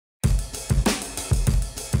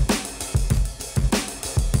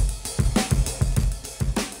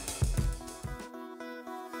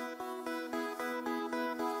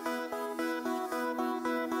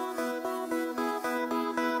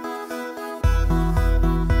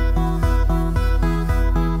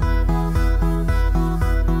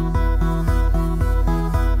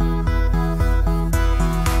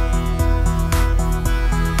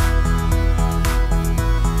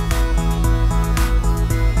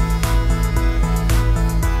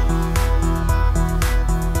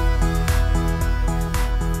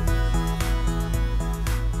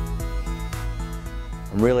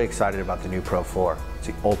I'm really excited about the new Pro 4. It's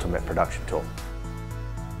the ultimate production tool.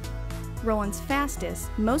 Roland's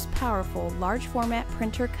fastest, most powerful large format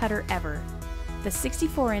printer cutter ever. The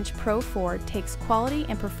 64-inch Pro 4 takes quality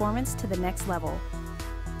and performance to the next level.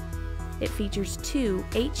 It features two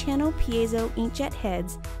 8-channel piezo inkjet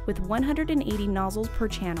heads with 180 nozzles per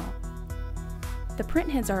channel. The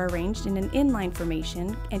print heads are arranged in an inline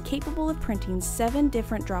formation and capable of printing 7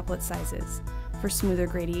 different droplet sizes for smoother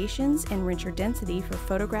gradations and richer density for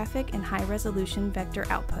photographic and high-resolution vector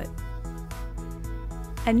output.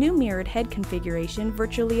 A new mirrored head configuration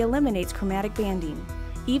virtually eliminates chromatic banding,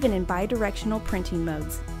 even in bidirectional printing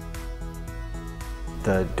modes.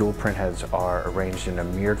 The dual print heads are arranged in a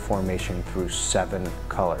mirrored formation through 7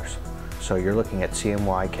 colors. So you're looking at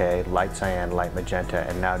CMYK, light cyan, light magenta,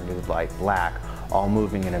 and now new light black, all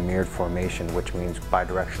moving in a mirrored formation, which means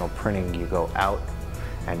bidirectional printing, you go out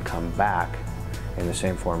and come back in the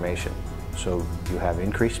same formation. So you have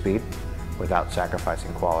increased speed without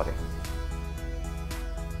sacrificing quality.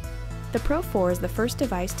 The Pro 4 is the first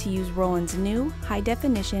device to use Roland's new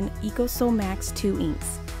high-definition EcoSol Max 2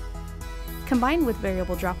 inks. Combined with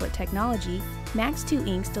variable droplet technology, Max 2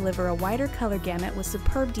 inks deliver a wider color gamut with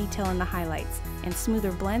superb detail in the highlights and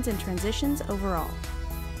smoother blends and transitions overall.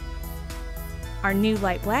 Our new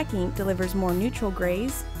light black ink delivers more neutral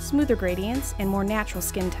grays, smoother gradients, and more natural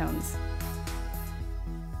skin tones.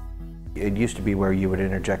 It used to be where you would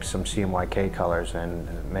interject some CMYK colors, and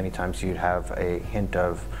many times you'd have a hint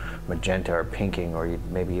of magenta or pinking, or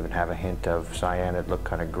you'd maybe even have a hint of cyan. It'd look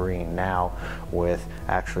kind of green. Now, with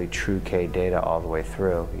actually true K data all the way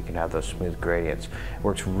through, you can have those smooth gradients. It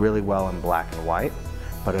works really well in black and white,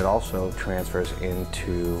 but it also transfers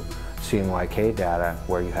into CMYK data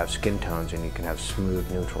where you have skin tones and you can have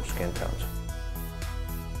smooth, neutral skin tones.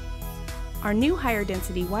 Our new higher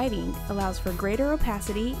density white ink allows for greater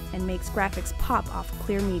opacity and makes graphics pop off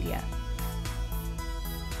clear media.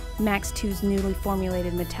 Max 2's newly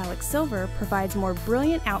formulated metallic silver provides more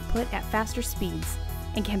brilliant output at faster speeds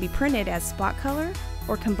and can be printed as spot color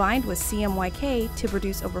or combined with CMYK to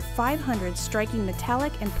produce over 500 striking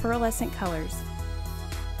metallic and pearlescent colors.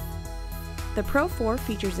 The Pro 4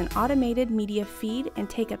 features an automated media feed and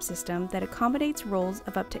take-up system that accommodates rolls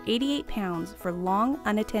of up to 88 pounds for long,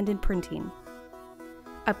 unattended printing.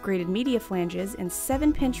 Upgraded media flanges and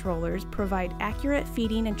 7-pinch rollers provide accurate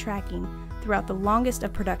feeding and tracking throughout the longest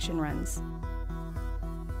of production runs.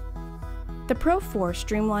 The Pro 4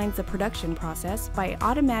 streamlines the production process by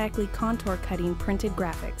automatically contour cutting printed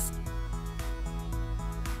graphics.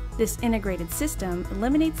 This integrated system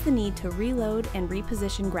eliminates the need to reload and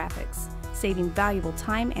reposition graphics, saving valuable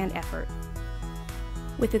time and effort.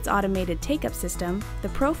 With its automated take-up system, the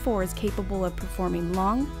Pro 4 is capable of performing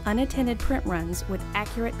long, unattended print runs with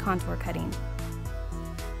accurate contour cutting.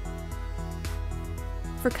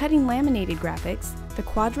 For cutting laminated graphics, the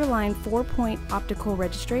Quadraline 4-point optical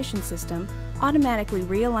registration system automatically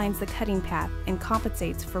realigns the cutting path and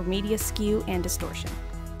compensates for media skew and distortion.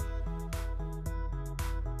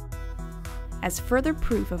 As further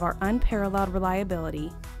proof of our unparalleled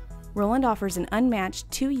reliability, Roland offers an unmatched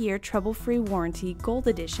 2-year trouble-free warranty Gold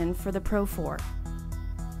Edition for the Pro 4.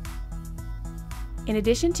 In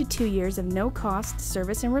addition to 2 years of no-cost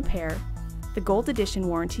service and repair, the Gold Edition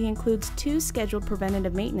warranty includes 2 scheduled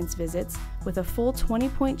preventative maintenance visits with a full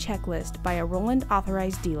 20-point checklist by a Roland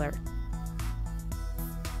authorized dealer.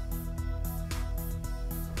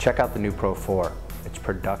 Check out the new Pro 4. It's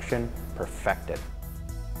production perfected.